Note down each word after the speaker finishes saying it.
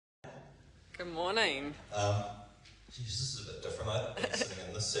Good morning. Geez, this is a bit different. I've been sitting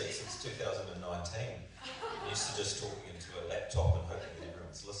in this seat since 2019. I'm used to just talking into a laptop and hoping that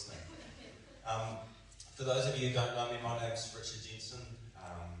everyone's listening. For those of you who don't know me, my name's Richard Jensen.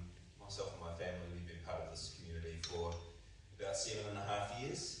 Myself and my family, we've been part of this community for about 7.5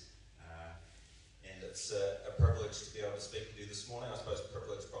 years. And it's a privilege to be able to speak to you this morning. I suppose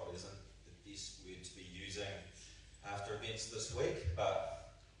privilege probably isn't the best word to be using after events this week, but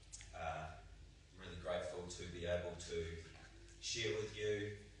I'm really grateful to be able to share with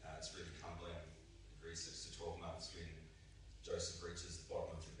you. It's really humbling every 6 to 12 months when Joseph reaches the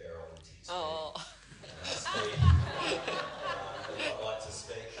bottom of the barrel and texts me. I'd like to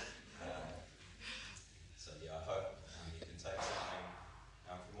speak. So I hope you can take something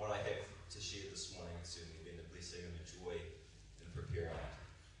from what I have to share this morning. It's certainly been a blessing and a joy in preparing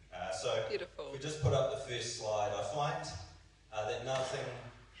it. Beautiful. We just put up the first slide. I find that nothing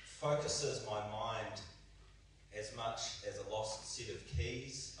focuses my mind as much as a lost set of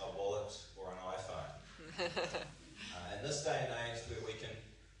keys, a wallet, or an iPhone. In this day and age where we can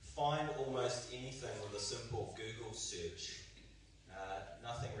find almost anything with a simple Google search,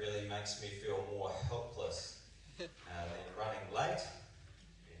 nothing really makes me feel more helpless than running late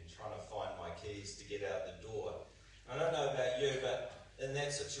and trying to find my keys to get out the door. I don't know about you, but in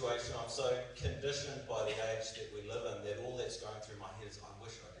that situation I'm so conditioned by the age that we live in that all that's going through my head is, I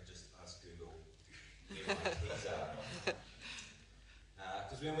wish I could just ask Google where my keys are.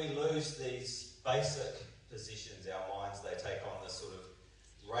 Because when we lose these basic possessions, our minds, they take on this sort of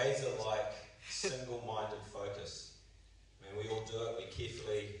razor-like, single-minded focus. I mean, we all do it. We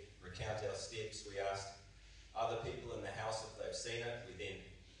carefully recount our steps. We ask other people in the house if they've seen it. We then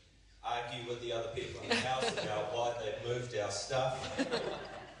argue with the other people in the house about why they've moved our stuff.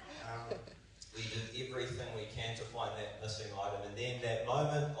 We do everything we can to find that missing item. And then that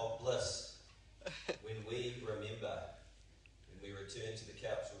moment of bliss, when we remember, when we return to the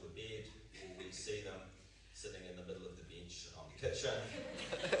couch or the bed, or we see them sitting in the middle of the bench on the kitchen,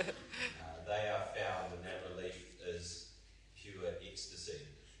 they are found, and that relief is pure ecstasy.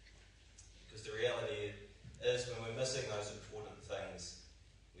 Because the reality is, when we're missing those important things,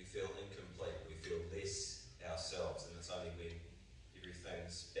 we feel incomplete, we feel less ourselves, and it's only when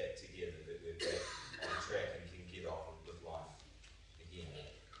everything's back together that we're back on track and can get on with life again.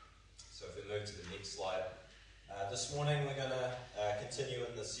 So if we move to the next slide. This morning we're going to continue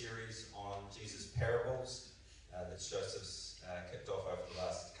in the series on Jesus' parables that Joseph's kicked off over the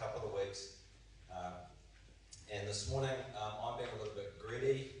last couple of weeks. And this morning I'm being a little bit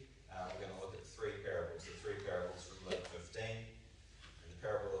greedy. We're going to look at 3 parables, the 3 parables from Luke 15, and the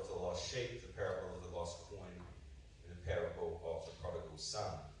parable of the lost sheep, the parable of the lost coin, and the parable of the prodigal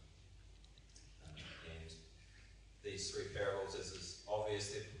son. And these 3 parables, as is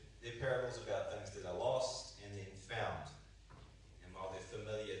obvious, they're parables about things that are lost and then found. And while they're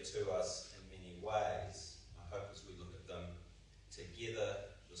familiar to us in many ways, I hope as we look at them together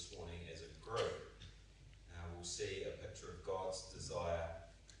this morning as a group, we'll see a picture of God's desire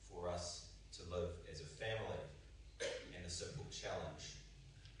for us to live as a family and a simple challenge.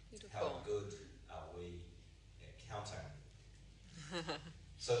 Beautiful. How good are we at counting?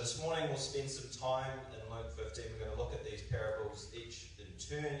 So this morning we'll spend some time in Luke 15. We're going to look at these parables each in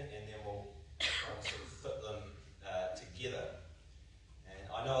turn, and then we'll try and sort of fit them together. And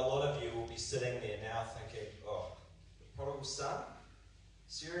I know a lot of you will be sitting there now thinking, oh, the prodigal son?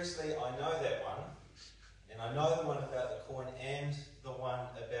 Seriously, I know that one. And I know the one about the coin and the one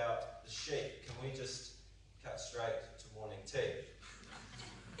about the sheep. Can we just cut straight to morning tea?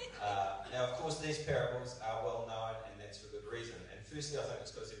 Now, of course, these parables are well known, and that's for good reason. And firstly, I think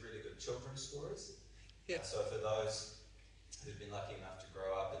it's because they're really good children's stories. Yeah. So for those who've been lucky enough to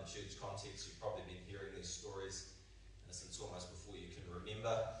grow up in church context, you've probably been hearing these stories since almost before you can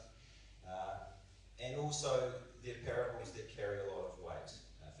remember. And also, they're parables that carry a lot of weight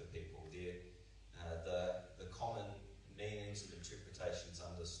for people. They're the common meanings and interpretations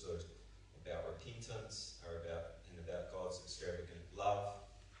understood about repentance are about God's extravagant love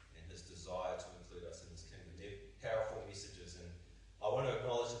and his desire to include us in his kingdom. They're powerful messages, and I want to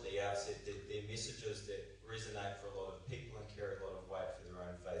acknowledge at the outset that they're messages that resonate for a lot of people and carry a lot of weight for their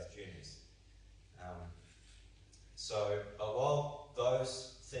own faith journeys. But while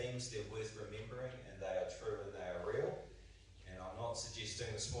those themes, they're worth remembering and they are true and they are real, and I'm not suggesting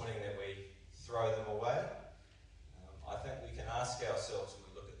this morning that we throw them away. I think we can ask ourselves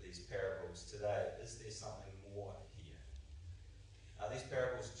when we look at these parables today, is there something more here? Are these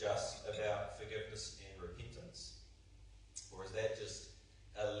parables just about forgiveness and repentance? Or is that just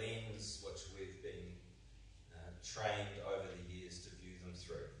a lens which we've been trained over the years to view them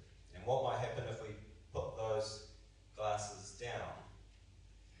through? And what might happen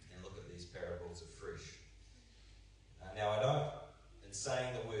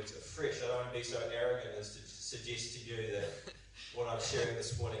be so arrogant as to suggest to you that what I'm sharing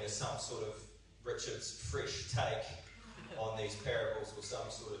this morning is some sort of Richard's fresh take on these parables or some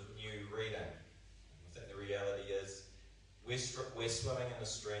sort of new reading. I think the reality is we're swimming in a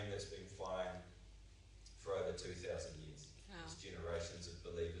stream that's been flowing for over 2,000 years. Wow. As generations of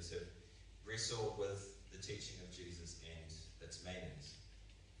believers have wrestled with the teaching of Jesus and its meanings.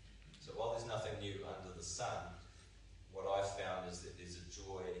 So while there's nothing new under the sun, what I've found is that there's a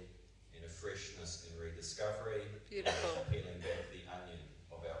joy and a freshness in rediscovery. Beautiful. And peeling back the onion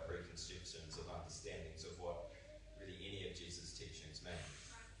of our preconceptions of understandings of what really any of Jesus' teachings mean.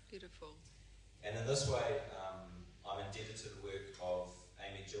 Beautiful. And in this way, I'm indebted to the work of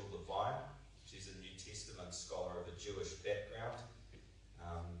Amy Jill Levine. She's a New Testament scholar of a Jewish background.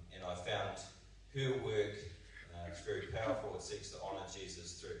 And I found her work, it's very powerful. It seeks to honour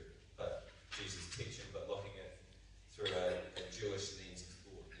Jesus through Jesus' teaching, but looking at through a Jewish lens of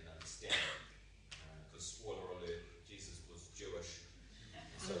thought and understanding. Because spoiler alert, Jesus was Jewish,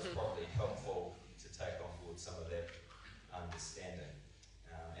 so it's probably helpful to take on board some of that understanding.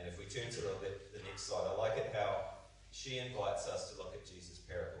 And if we turn to the next slide, I like it how she invites us to look at Jesus'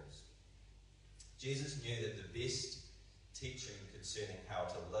 parables. Jesus knew that the best teaching concerning how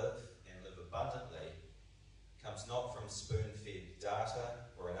to live and live abundantly comes not from spoon-fed data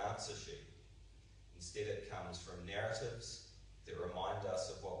or an answer sheet. Instead, it comes from narratives that remind us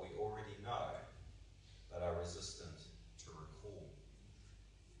of what we already know, but are resistant to recall.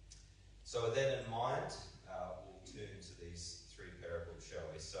 So with that in mind, we'll turn to these three parables, shall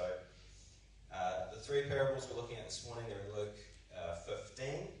we? So the three parables we're looking at this morning, they're in Luke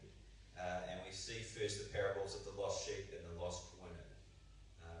 15, and we see first the parables of the lost sheep and the lost coin,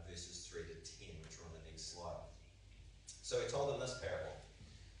 verses 3 to 10, which are on the next slide. So he told them this parable.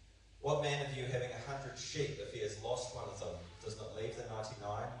 What man of you, having 100 sheep, if he has lost one of them, does not leave the 99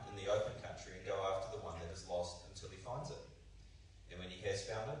 in the open country and go after the one that is lost until he finds it? And when he has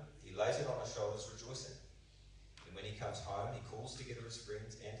found it, he lays it on his shoulders rejoicing. And when he comes home, he calls together his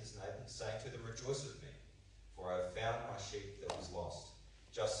friends and his neighbours, saying to them, "Rejoice with me, for I have found my sheep that was lost."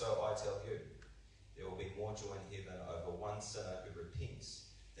 Just so I tell you, there will be more joy in heaven over one sinner who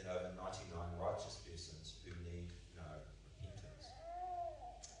repents than over 99 righteous persons who need no repentance.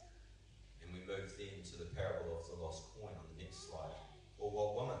 And we move then to the parable of the lost coin on the next slide. Or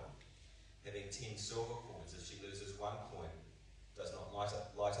what woman, having 10 silver coins, if she loses one coin, does not light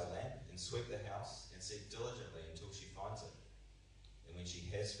a lamp and sweep the house and seek diligently until she finds it? And when she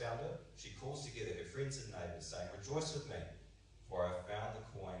has found it, she calls together her friends and neighbours, saying, "Rejoice with me, for I have found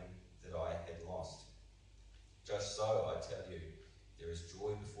the coin that I had lost." Just so, I tell you, there is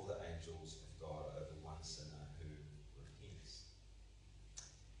joy before the angels of God over one sinner who repents.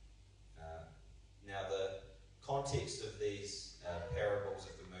 Now, the context of these parables,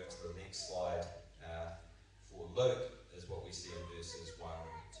 if we move to the next slide, for Luke, is what we see in verses 1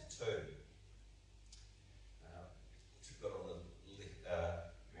 to 2. Which we've got on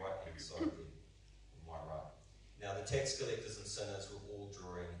the right-hand side there, on my right. Now, the tax collectors and sinners were all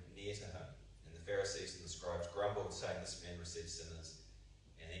drawing near to him, and the Pharisees and the scribes grumbled, saying, "This man receives sinners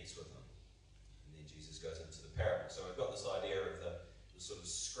and eats with them." And then Jesus goes into the parable. So we've got this idea of the sort of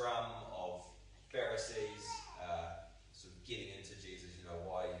scrum of Pharisees sort of getting into Jesus.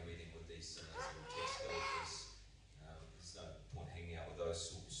 Why are you eating with these sinners and tax collectors? There's no point hanging out with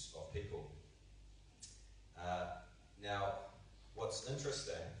those sorts of people. Now, what's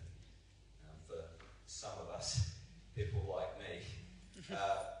interesting for some of us, people like me,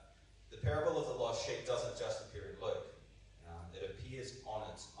 the parable of the lost sheep doesn't just appear in Luke. It appears on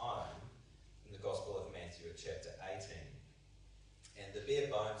its own in the Gospel of Matthew at chapter 18. And the bare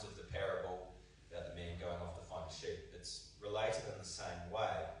bones of the parable about the man going off to find a sheep, it's related in the same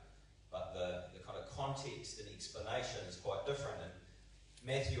way, but the kind of context and explanation is quite different. In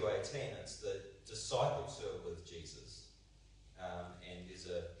Matthew 18, it's the disciples who are with Jesus, and there's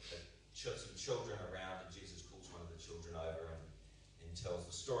some children around, and Jesus calls one of the children over and tells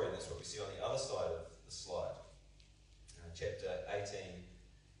the story, and that's what we see on the other side of the slide. Chapter 18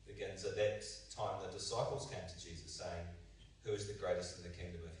 begins, "At that time the disciples came to Jesus, saying, 'Who is the greatest in the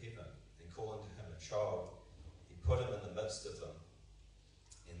kingdom of heaven?' And calling to him a child, he put him in the midst of them."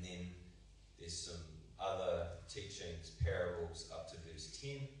 And then there's some other teachings, parables up to verse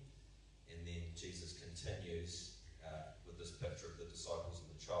 10, and then Jesus continues with this picture of the disciples and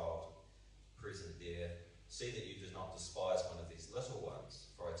the child present there. "See that you do not despise one of these little ones,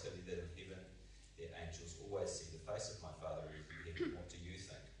 for I tell you that in heaven their angels always see the face of my Father who is in heaven. What do you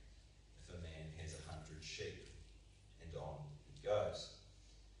think? If a man has 100 sheep," and on it goes.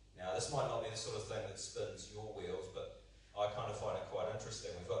 Now, this might not be the sort of thing that spins your wheels, but I kind of find it quite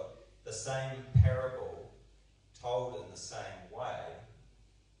interesting. We've got this same parable told in the same way,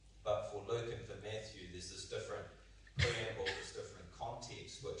 but for Luke and for Matthew there's this different preamble, this different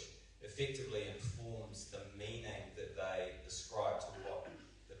context, which effectively informs the meaning that they ascribe to what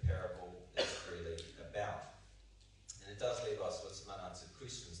the parable is really about. And it does leave us with some unanswered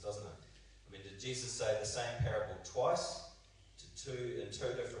questions, doesn't it? I mean, did Jesus say the same parable twice, in two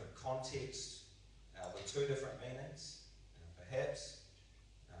different contexts, with two different meanings? Perhaps.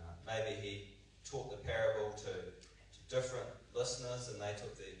 Maybe he taught the parable to different listeners and they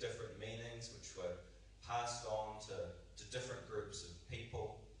took their different meanings, which were passed on to different groups of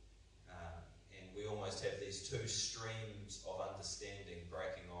people. And we almost have these two streams of understanding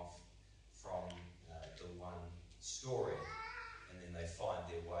breaking off from the one story, and then they find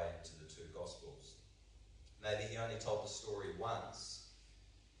their way into the two Gospels. Maybe he only told the story once,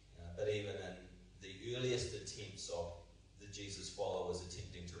 but even in the earliest attempts of the Jesus followers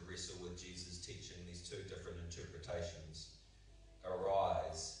attempting to wrestle with Jesus' teaching, these two different interpretations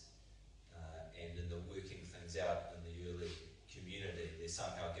arise, and in the working things out in the early community, they're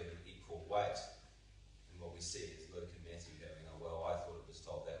somehow given equal weight. And what we see is Luke and Matthew having a, well, I thought it was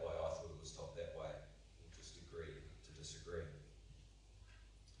told that way, I thought it was told that way. We'll just agree to disagree.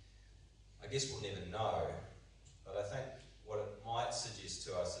 I guess we'll never know, but I think what it might suggest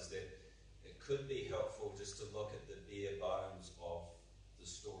to us is that it could be helpful just to look at the bare bones of the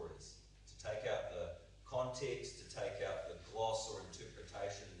stories, to take out the context, to take out the gloss or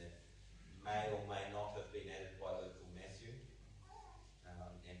interpretation that may or may not have been added by Luke or Matthew,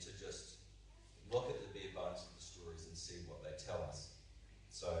 and to just look at the bare bones of the stories and see what they tell us.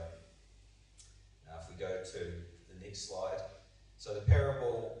 So, now if we go to the next slide. So the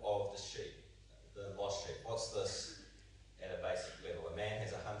parable of the sheep, the lost sheep. What's this at a basic level? A man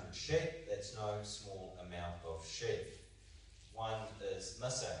has 100 sheep. That's no small amount of sheep. One is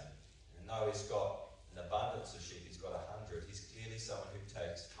missing. And though he's got an abundance of sheep, he's got 100. He's clearly someone who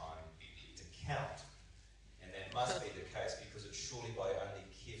takes time to count. And that must be the case because it's surely by only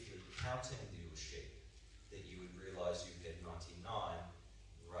carefully counting your sheep that you would realise you had 99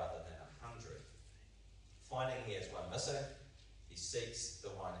 rather than 100. Finding he has one missing, he seeks the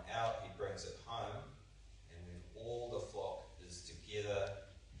one out, he brings it home, and when all the flock is together,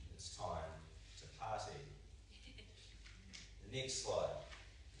 it's time to party. The next slide.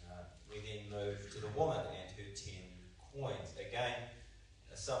 We then move to the woman and her 10 coins. Again,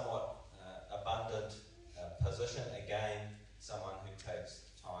 a somewhat abundant position. Again, someone who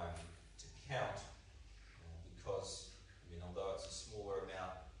takes time to count, because, I mean, although it's a smaller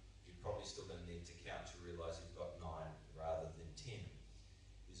amount, you're probably still going to need to count to realise you've got 9 rather than 10.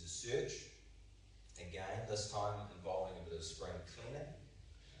 There's a search, again, this time involving a bit of spring cleaning,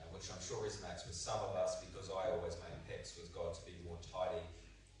 which I'm sure resonates with some of us because I always make pacts with God to be more tidy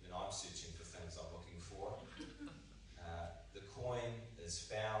when I'm searching for things I'm looking for. The coin is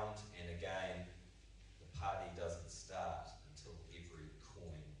found, and again, the party doesn't start until every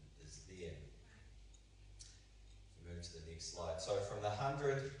coin is there. We move to the next slide. So from the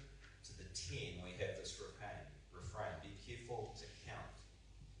 100 to the 10, we have this refrain. Be careful to count.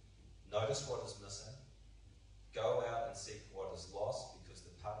 Notice what is missing. Go out and seek what is lost, because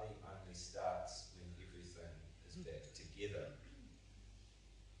the party only starts when everything is back together.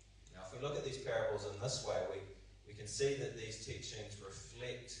 Now, if we look at these parables in this way, we can see that these teachings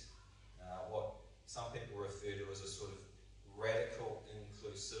reflect what some people refer to as a sort of radical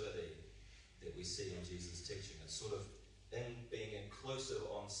inclusivity that we see in Jesus' teaching. It's sort of being inclusive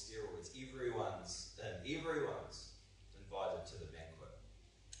on steroids. Everyone's invited to the banquet.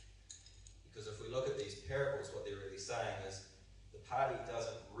 Because if we look at these parables, what they're really saying is the party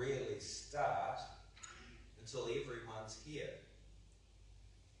doesn't really start until everyone's here.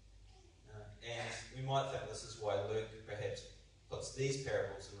 And we might think this is why Luke perhaps puts these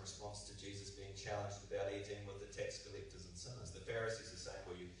parables in response to Jesus being challenged about eating with the tax collectors and sinners. The Pharisees are saying,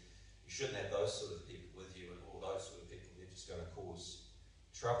 well, you shouldn't have those sort of people with you, and all those sort of people, they're just going to cause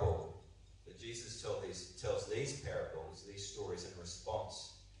trouble. But Jesus tells these parables, these stories, in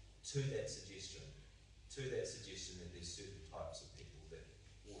response to that suggestion that there's certain types of people that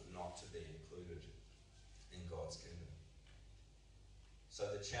ought not to be included in God's kingdom. So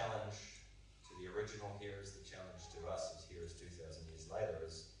the challenge to the original here is the challenge to us as here as 2,000 years later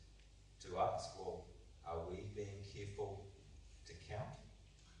is to ask, well, are we being careful to count,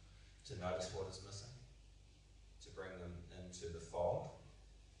 to notice what is missing, to bring them into the fold?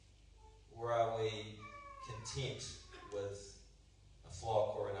 Or are we content with a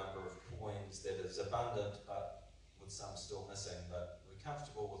flock or a number of coins that is abundant but with some still missing, but we're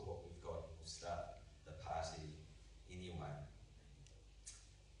comfortable with what we've got and we'll start the party anyway?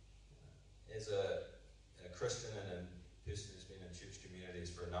 as a Christian and a person who's been in church communities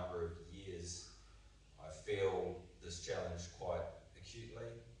for a number of years, I feel this challenge quite acutely,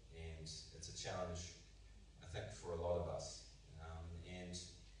 and it's a challenge, I think, for a lot of us. And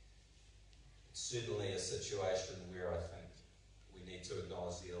it's certainly a situation where I think we need to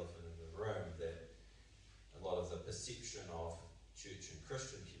acknowledge the elephant in the room, that a lot of the perception of church and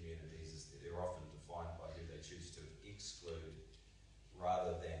Christian communities is that they're often defined by who they choose to exclude,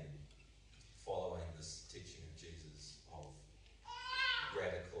 rather than following this teaching of Jesus of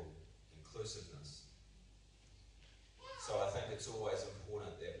radical inclusiveness. So I think it's always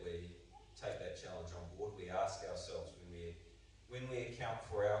important that we take that challenge on board. We ask ourselves when we account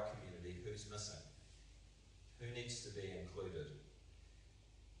for our community, who's missing? Who needs to be included?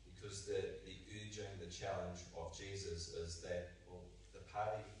 Because the urging, the challenge of Jesus is that, well, the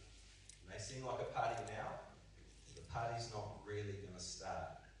party may seem like a party now, the party's not really going to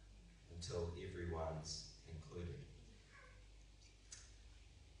start until everyone's included.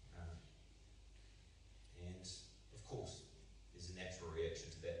 And of course, there's a natural reaction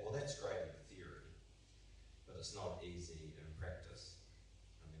to that. Well, that's great in theory, but it's not easy in practice.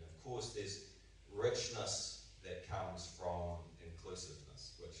 I mean, of course, there's richness that comes from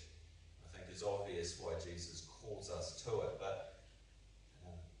inclusiveness, which I think is obvious why Jesus calls us to it, but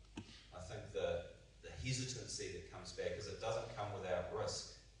I think the hesitancy that comes back is it doesn't come without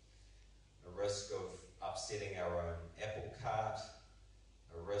risk. A risk of upsetting our own apple cart,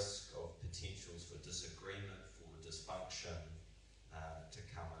 a risk of potentials for disagreement, for dysfunction to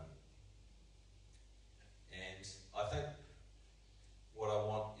come in. And I think what I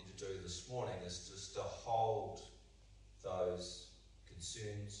want you to do this morning is just to hold those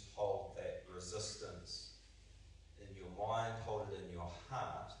concerns, hold that resistance in your mind, hold it in your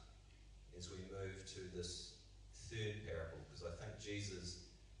heart as we move to this third parable, because I think Jesus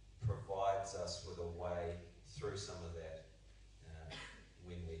provides us with a way through some of that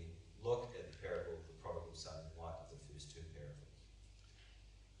when we look at the parable of the prodigal son in light of the first two parables.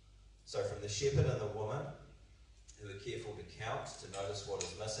 So from the shepherd and the woman, who are careful to count, to notice what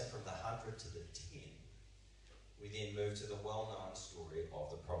is missing, from the 100 to the 10, we then move to the well-known story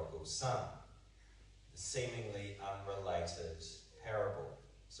of the prodigal son, a seemingly unrelated parable.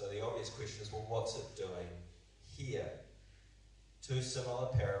 So the obvious question is, well, what's it doing here? Two similar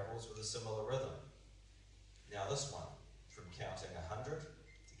parables with a similar rhythm. Now this one, from counting 100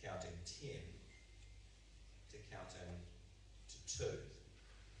 to counting 10 to counting to 2.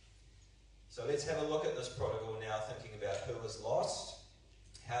 So let's have a look at this prodigal now, thinking about who is lost,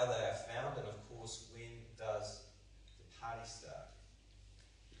 how they are found, and of course, when does the party start?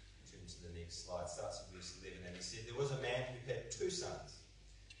 Turn to the next slide. Starts in verse 11, and he said, there was a man who had 2 sons.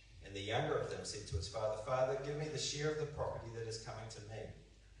 And the younger of them said to his father, Father, give me the share of the property that is coming to me.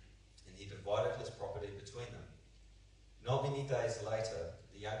 And he divided his property between them. Not many days later,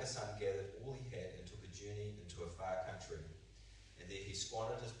 the younger son gathered all he had and took a journey into a far country. And there he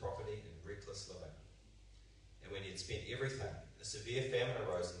squandered his property in reckless living. And when he had spent everything, a severe famine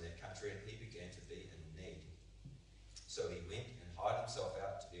arose in that country, and he began to be in need. So he went and hired himself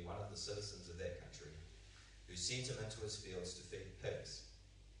out to be one of the citizens of that country, who sent him into his fields to feed pigs.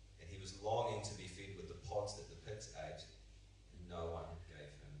 And he was longing to be fed with the pods that the pigs ate, and no one gave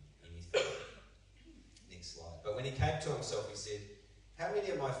him anything. Next slide. But when he came to himself, he said, how many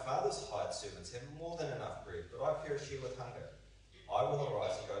of my father's hired servants have more than enough bread, but I perish here with hunger? I will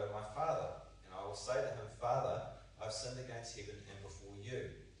arise and go to my father, and I will say to him, Father, I've sinned against heaven and before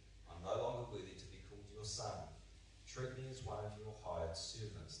you. I'm no longer worthy to be called your son. Treat me as one of your hired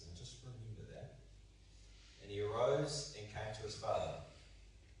servants. Now just remember that. And he arose and came to his father.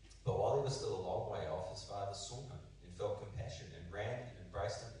 But while he was still a long way off, his father saw him and felt compassion and ran and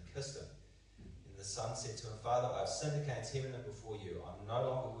embraced him and kissed him. And the son said to him, Father, I've sinned against heaven and before you. I'm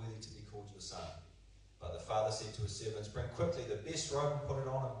no longer worthy to be called your son. But the father said to his servants, bring quickly the best robe and put it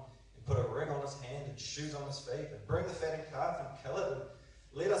on him, and put a ring on his hand and shoes on his feet, and bring the fattened calf and kill it, and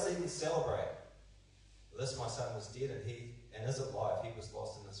let us even celebrate. For this my son was dead, and is alive. He was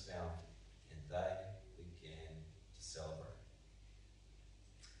lost and is found. And they began to celebrate.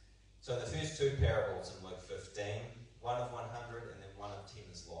 So the first 2 parables in Luke 15, one of 100 and then one of 10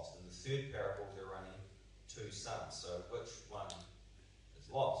 is lost. In the third parable, there are only 2 sons. So which one is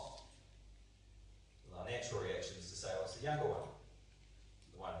lost? Well, our natural reaction is to say, well, it's the younger one.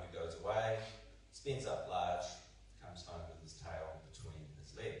 The one who goes away, spends up large, comes home with his tail between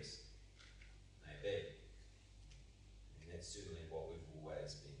his legs. Maybe. And that's certainly what we've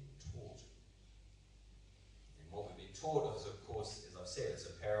always been taught. And what we've been taught is, of course, as I've said, it's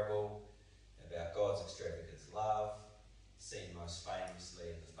a parable about God's extravagant love, seen most famously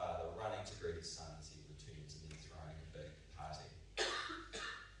in the father running to greet his son as he returns and then throwing a big party.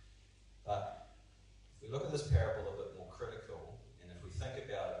 But if we look at this parable a bit more critical, and if we think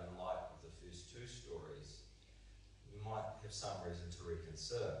about it in light of the first two stories, we might have some reason to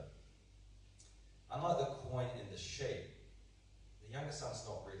reconsider. Unlike the coin and the sheep, the younger son's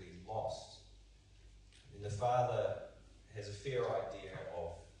not really lost. I mean, the father has a fair idea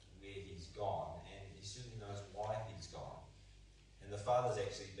of where he's gone, and he certainly knows why he's gone. And the father's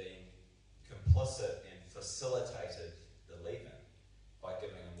actually been complicit and facilitated the leaving by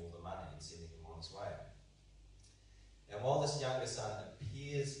giving him all the money and sending him on his way. And while this younger son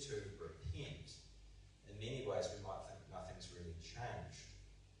appears to repent, in many ways we might think nothing's really changed.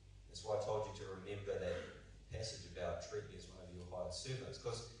 That's why I told you to remember that passage about treat me as one of your hired servants,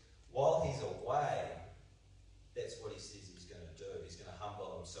 because while he's away, that's what he says he's going to do. He's going to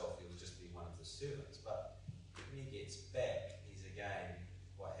humble himself. He'll just be one of the servants. But when he gets back, he's again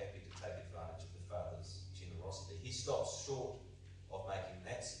quite happy to take advantage of the father's generosity. He stops short of making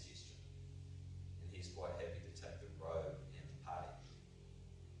that suggestion, and he's quite happy to take the robe and the party.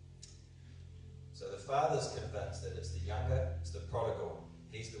 So the father's convinced that it's the prodigal,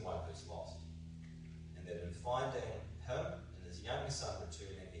 he's the one who's lost, and that in finding him and his younger son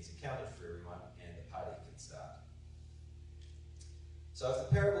returning, he's accounted for everyone, and the party can start. So if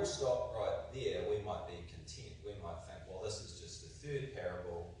the parable stopped right there, we might be content. We might think, well, this is just the third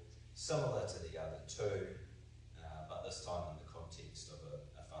parable, similar to the other two, but this time in the context of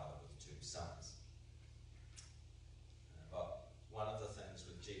a father with two sons. But one of the things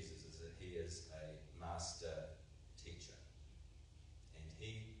with Jesus is that he is a master teacher, and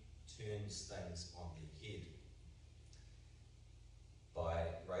he turns things on their head by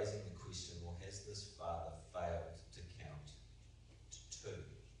raising the question, well, has this father failed to count to two?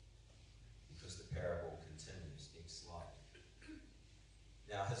 Because the parable continues. Next slide.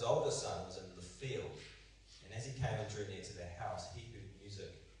 Now his older son was in the field, and as he came and drew near to the house, he heard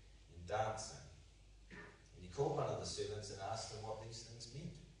music and dancing. And he called one of the servants and asked him what these things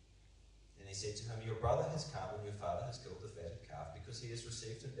meant. And he said to him, your brother has come, and your father has killed the fatted calf, because he has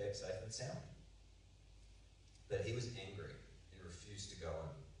received him back safe and sound. But he was angry and refused to go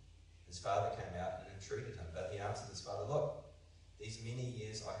in. His father came out and entreated him, but he answered his father, look, these many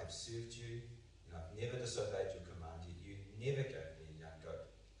years I have served you, and I've never disobeyed your command, yet you never gave me a young goat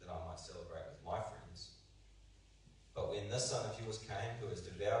that I might celebrate with my friends. But when this son of yours came, who has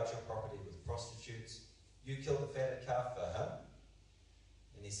devoured your property with prostitutes, you killed the fatted calf for him.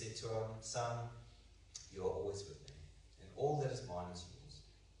 And he said to him, son, you are always with me, and all that is mine is yours.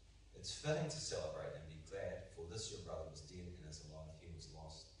 It's fitting to celebrate and be glad, for this your brother was dead and is alive, he was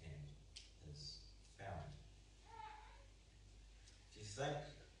lost and is found. If you think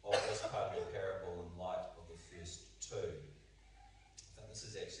of this part of the parable in light of the first two, I think this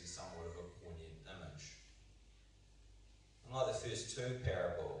is actually somewhat of a poignant image. Unlike the first two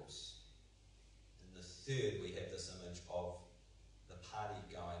parables, in the third we have this image of the party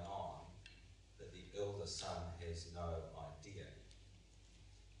going on, but the elder son has no idea.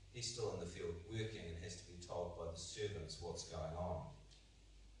 He's still in the field working and has to be told by the servants what's going on.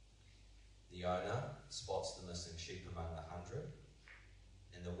 The owner spots the missing sheep among the 100,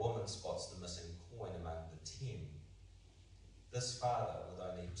 and the woman spots the missing coin among the 10. This father, with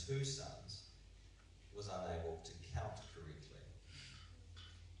only 2 sons, was unable to count correctly.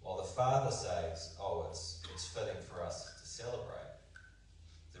 While the father says, oh, it's fitting for us to celebrate,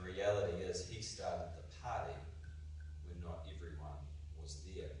 the reality is he started the party when not everyone was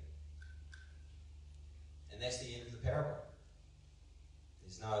there. And that's the end of the parable.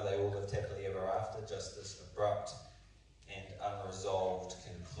 There's no they all lived happily ever after, just this abrupt and unresolved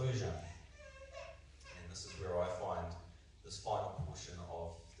conclusion. And this is where I find this final portion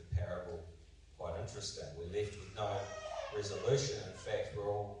of the parable quite interesting. We're left with no resolution. In fact, we're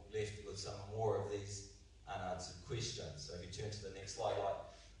all left with some more of these unanswered questions. So if you turn to the next slide,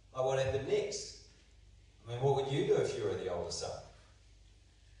 like what happened next? I mean, what would you do if you were the older son?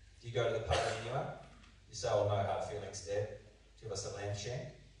 Do you go to the pub anyway? You say, oh, no hard feelings, Dad. Give us a lamb shank.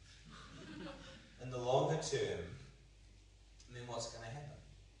 In the longer term, I mean, what's going to happen?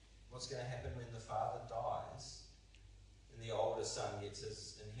 What's going to happen when the father dies and the older son gets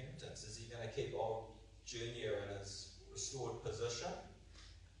his inheritance? Is he going to keep old Junior in his restored position?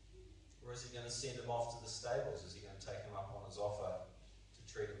 Or is he going to send him off to the stables? Is he going to take him up on his offer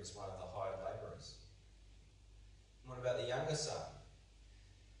to treat him as one of the hired labourers? And what about the younger son?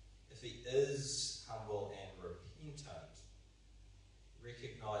 If he is humble and repentant,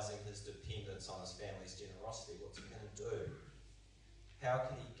 recognising his dependence on his family's generosity, what's he going to do? How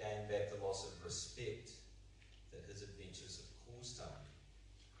can he gain back the loss of respect that his adventures have caused him?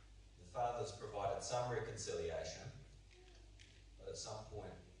 The Father's provided some reconciliation, but at some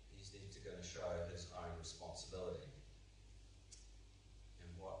point he's going to show his own responsibility. And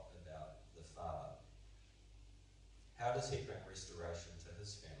what about the Father? How does he bring restoration to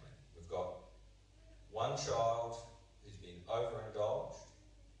his family? We've got one child who's been overindulged,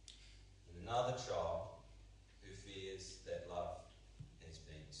 and another child who fears that love has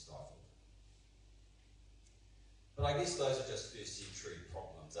been stifled. But I guess those are just first century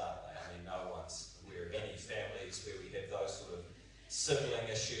problems, aren't they? I mean, no one's aware of any families where we have those sort of sibling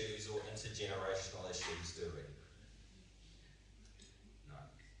issues or intergenerational issues, do we? No.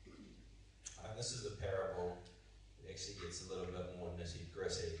 This is a parable that actually gets a little bit more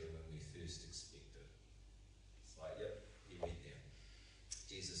nitty-gritty than when we first expected. It's like, yep, he went there.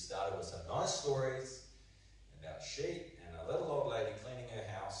 Jesus started with some nice stories about sheep and a little old lady cleaning her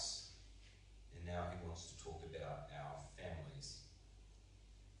house, and now he wants to talk about our families.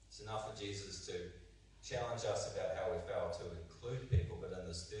 It's enough for Jesus to challenge us about how we fail to include people, but in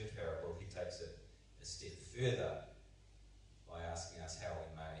this third parable he takes it a step further by asking us how we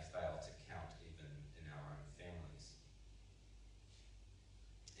may fail to count even in our own families.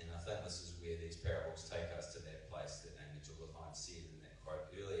 And I think this is where these parables take us to that place that Amy Levine said in that quote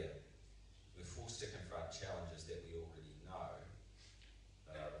earlier. We're forced to confront challenges that we already know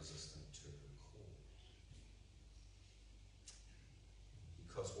but are resistant to recall.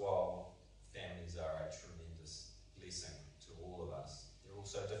 Because while families are a tremendous blessing to all of us, they're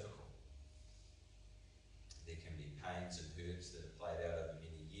also difficult. There can be pains and hurts that have played out over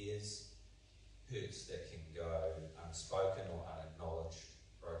many years, hurts that can go unspoken or unacknowledged,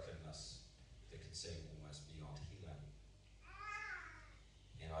 brokenness that can seem almost beyond healing.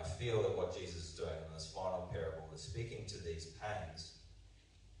 And I feel that what Jesus is doing in this final parable is speaking to these pains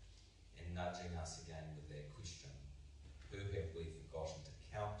and nudging us again with that question: who have we forgotten to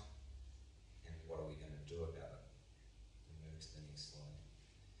count, and what are we going to do about it? We move to the next slide.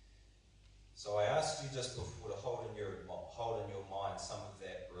 So I asked you just before to hold in your mind some of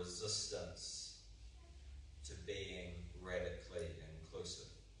that resistance to being radically inclusive.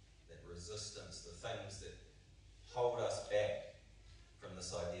 That resistance, the things that hold us back from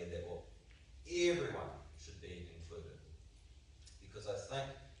this idea that, well, everyone should be included. Because I think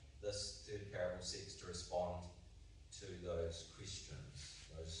this third parable seeks to respond to those questions,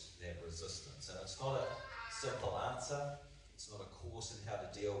 that resistance. And it's not a simple answer. It's not a course in how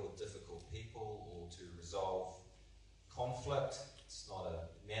to deal with difficult people or to resolve conflict. It's not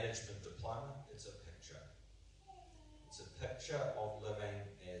a management diploma. It's a picture. It's a picture of living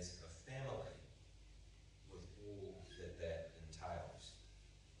as a family with all that entails.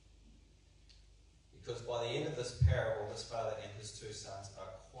 Because by the end of this parable, this father and his two sons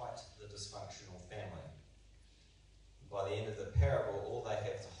are quite the dysfunctional family. By the end of the parable, all they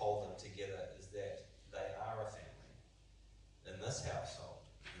have to hold them together is that they are a family. In this household,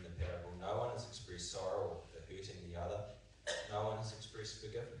 in the parable, no one has expressed sorrow or hurting the other. No one has expressed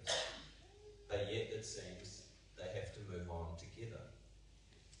forgiveness. But yet it seems they have to move on together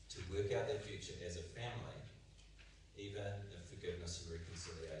to work out their future as a family, even if forgiveness and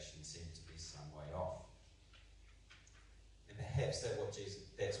reconciliation seem to be some way off. And perhaps that's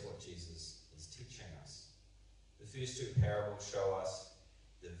what Jesus is teaching us. The first two parables show us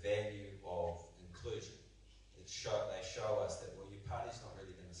the value of inclusion. They show us that, well, your party's not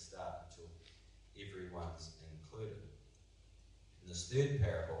really going to start until everyone's included. And this third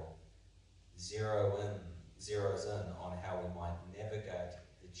parable zeroes in on how we might navigate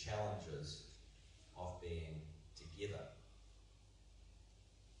the challenges of being together.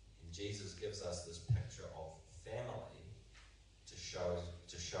 And Jesus gives us this picture of family to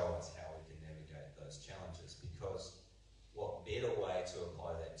show us how we can navigate those challenges. Because what better way to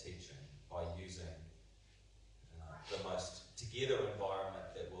apply that teaching by using the most together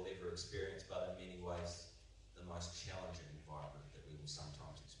environment that we'll ever experience, but in many ways the most challenging environment that we will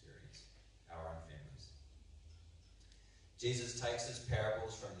sometimes experience, our own families. Jesus takes his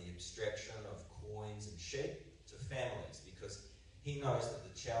parables from the abstraction of coins and sheep to families, because he knows that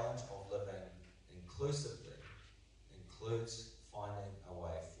the challenge of living inclusively includes finding a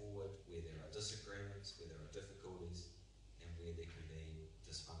way forward where there are disagreements, where there are difficulties, and where there can be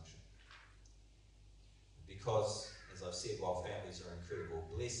dysfunction. Because, as I've said, while families are an incredible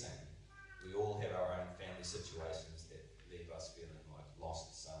blessing, we all have our own family situations that leave us feeling like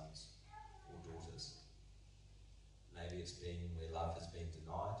lost sons or daughters. Maybe it's been where love has been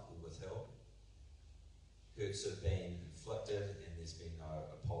denied or withheld. Hurts have been inflicted and there's been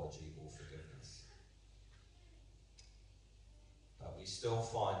no apology or forgiveness. But we still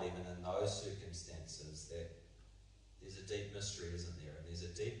find, even in those circumstances, that there's a deep mystery, isn't there? And there's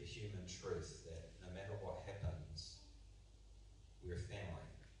a deep human truth that no matter what happens, we're family.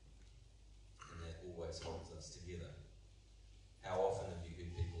 And that always holds us together. How often have you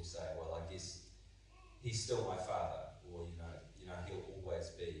heard people say, well, I guess he's still my father, or he'll always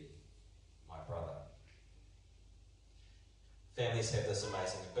be my brother. Families have this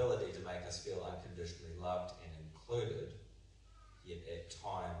amazing ability to make us feel unconditionally loved and included, yet at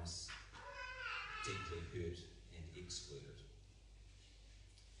times deeply hurt and excluded.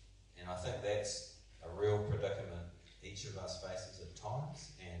 And I think that's a real predicament each of us faces at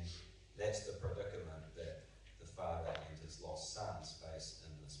times, and that's the predicament that the father and his lost sons face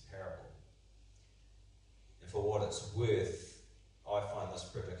in this parable. And for what it's worth, I find this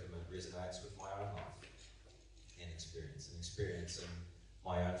predicament resonates with my own life and experience in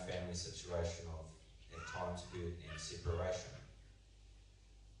my own family situation of, at times, hurt and separation.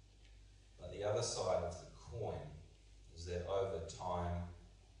 But the other side of the coin is that over time,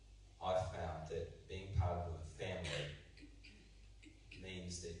 I've found that being part of a family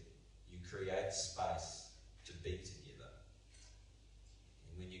means that you create space to be together.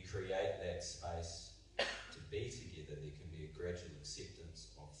 And when you create that space to be together, there can be a gradual acceptance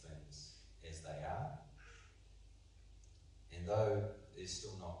of things as they are. And though it's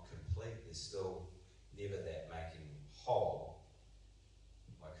still not complete, there's still never that making whole.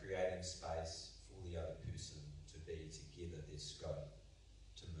 By creating space for the other person to be together, there's scope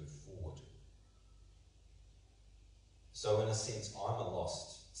to move forward. So in a sense, I'm a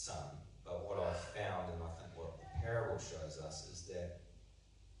lost son, but what I've found, and I think what the parable shows us, is that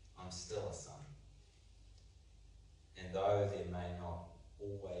I'm still a son. And though there may not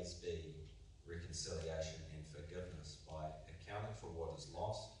always be reconciliation and forgiveness, by accounting for what is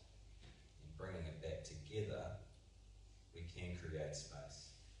lost and bringing it back together, we can create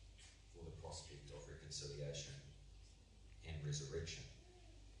space for the prospect of reconciliation and resurrection.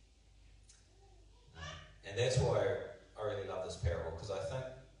 And that's why I really love this parable, because I think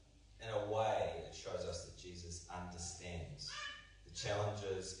in a way it shows us that Jesus understands the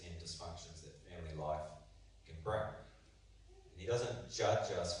challenges and dysfunctions that family life can bring. And he doesn't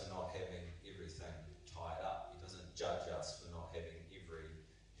judge us for not having everything tied up. He doesn't judge us for not having every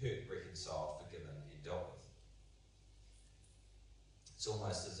hurt reconciled, forgiven and dealt with. It's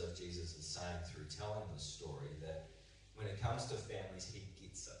almost as if Jesus is saying through telling this story that when it comes to families, he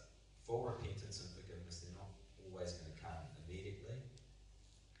gets it. Full repentance and forgiveness, they're not always going to come immediately.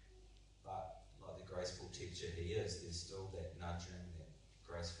 But like the graceful teacher he is, there's still that nudging, that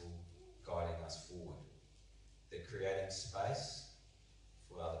graceful guiding us forward. That creating space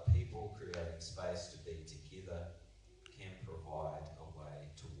for other people, creating space to be together, can provide a way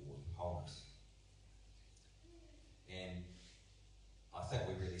toward wholeness. And I think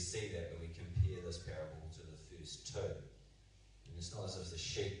we really see that when we compare this parable to the first two. And it's not as if the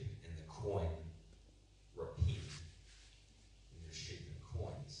sheep and the coin repent. And there are sheep and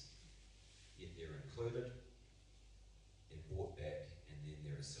coins. Yet they're included and brought back, and then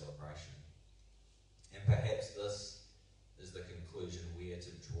there is celebration. And perhaps this is the conclusion we are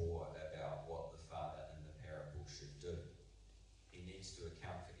to draw about what the father in the parable should do. He needs to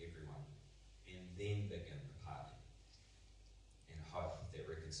account for everyone and then begin the party, and hope that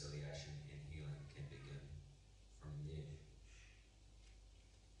reconciliation and healing can begin from there.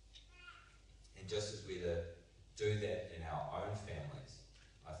 And just as we're to do that in our own families,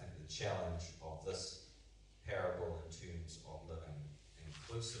 I think the challenge of this parable in terms of living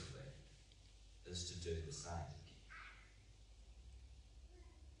inclusively is to do the same.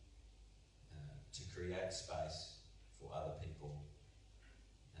 To create space for other people,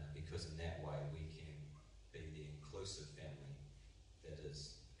 because in that way we can be the inclusive family that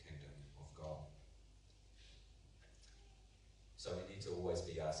is the kingdom of God. So we need to always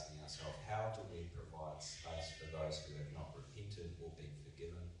be asking ourselves, how do we provide space for those who have not repented or been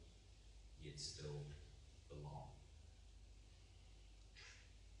forgiven, yet still belong?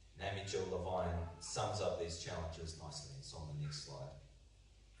 Naomi Jill Levine sums up these challenges nicely. It's on the next slide.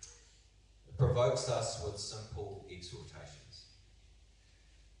 It provokes us with simple exhortations,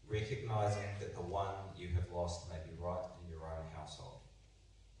 recognizing that the one you have lost may be right in your own household.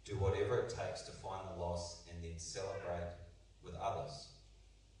 Do whatever it takes to find the loss and then celebrate with others,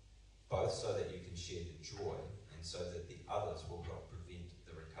 both so that you can share the joy and so that the others will help prevent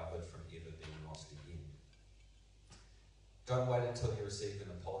the recovered from ever being lost again. Don't wait until you receive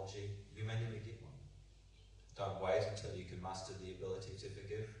an apology. You may never get one. Don't wait until you can muster the ability to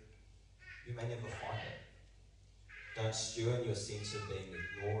forgive. You may never find it. Don't stew in your sense of being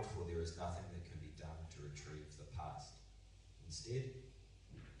ignored, for there is nothing that can be done to retrieve the past. Instead,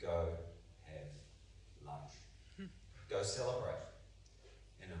 go have lunch. go celebrate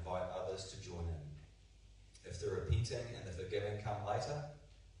and invite others to join in. If the repenting and the forgiving come later,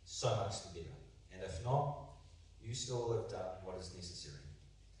 so much the better. And if not, you still have done what is necessary.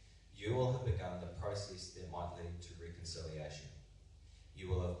 You will have begun the process that might lead to reconciliation. You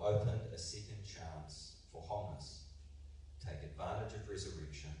will have opened a second chance for wholeness. Take advantage of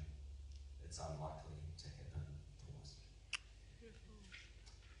resurrection. It's unlikely to happen twice.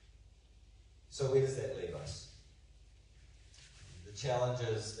 So where does that leave us? The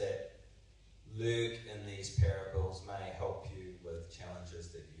challenges that lurk in these parables may help you with challenges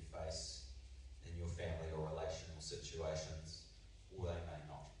that you face in your family or relational situations, or they may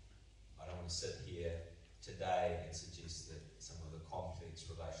not. I don't want to sit here today and suggest that some of the complex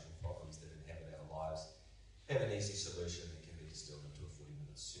relational problems that inhabit our lives have an easy solution that can be distilled into a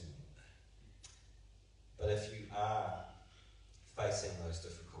 40-minute sermon. But if you are facing those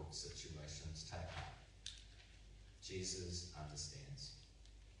difficult situations, take heart. Jesus understands.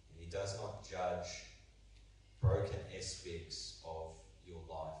 And he does not judge broken aspects of your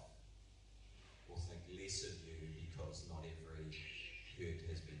life or think less of you because not every hurt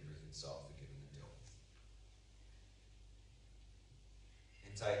has been reconciled, forgiven, and dealt with.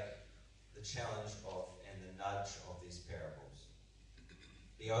 And take the challenge of and the nudge of these parables.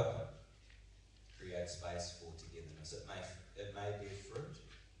 Be open. Create space for togetherness. It may bear fruit.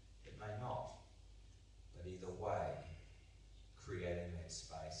 It may not. But either way, creating that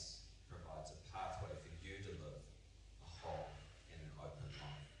space provides a pathway for you to live a whole and an open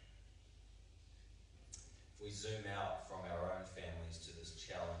life. If we zoom out from our own families to this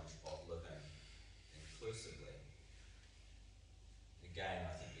challenge of living inclusively, again,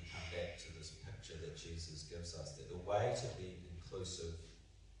 I think we come back to this picture that Jesus gives us, that the way to be inclusive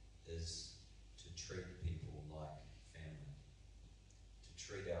is to treat people like family, to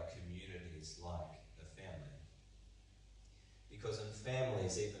treat our communities like a family. Because in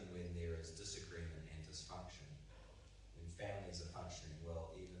families, even when there is disagreement and dysfunction, when families are functioning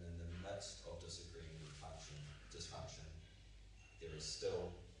well, even in the midst of disagreement and dysfunction, there is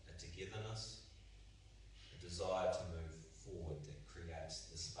still a togetherness, a desire to move forward that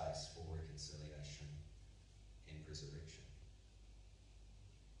creates the space for reconciliation and resurrection.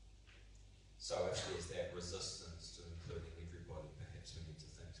 So if there's that resistance to including everybody, perhaps we need to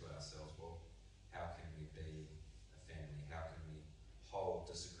think to ourselves, well, how can we be a family? How can we hold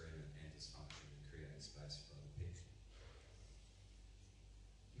disagreement and dysfunction and create space for other people?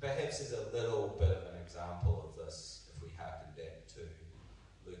 Perhaps there's a little bit of an example of this if we harken back to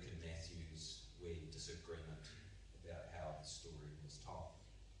Luke and Matthew's wee disagreement about how the story was told.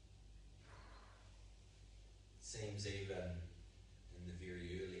 It seems even in the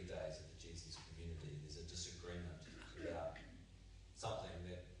very early days of the Jesus community, there's a disagreement about something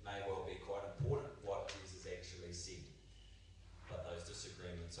that may well be quite important, what Jesus actually said. But those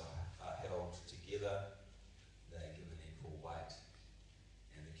disagreements are held together, they're given equal weight,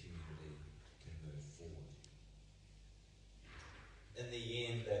 and the community can move forward. In the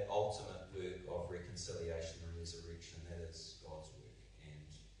end, that ultimate work of reconciliation and resurrection, that is God's work, and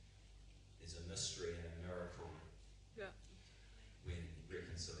is a mystery and a miracle. Yeah. When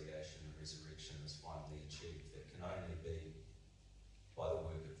reconciliation and resurrection is finally achieved, that can only be by the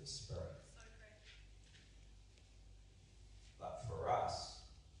work of the Spirit. So great. But for us,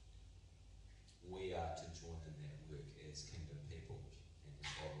 we are to join in that work as kingdom people and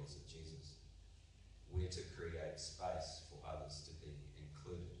as followers of Jesus. We're to create space for others to be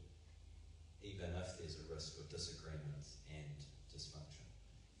included, even if there's a risk of disagreement and dysfunction.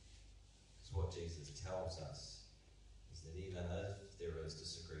 Because what Jesus tells us is that even if there is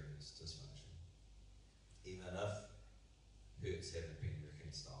disagreement, dysfunction, even if hurts haven't been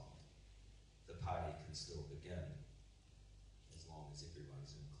reconciled, the party can still begin as long as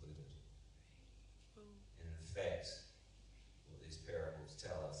everyone's included. And in fact, what these parables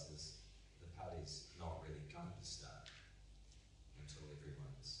tell us is the party's not really going to start until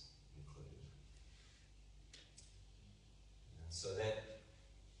everyone's included. And so that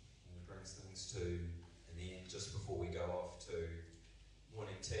brings things to an end just before we go off to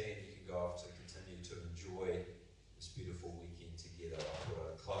morning tea, and you can go off to continue to enjoy this beautiful weekend together. I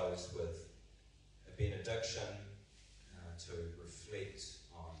thought I'd close with a benediction to reflect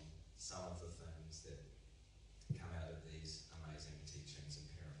on some of the things that come out of these amazing teachings and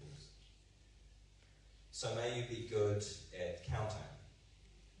parables. So may you be good at counting,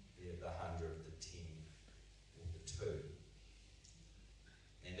 be it the 100, the 10, or the 2.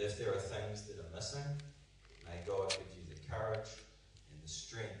 And if there are things that are missing, may God give you the courage and the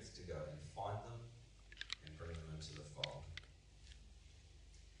strength to go and find them and bring them into the fold.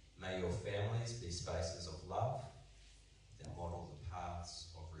 May your families be spaces of love that model the paths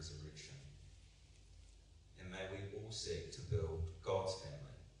of resurrection. And may we all seek to build God's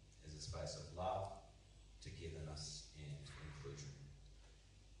family as a space of love, togetherness and inclusion.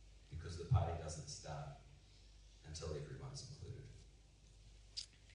 Because the party doesn't start until everyone's included.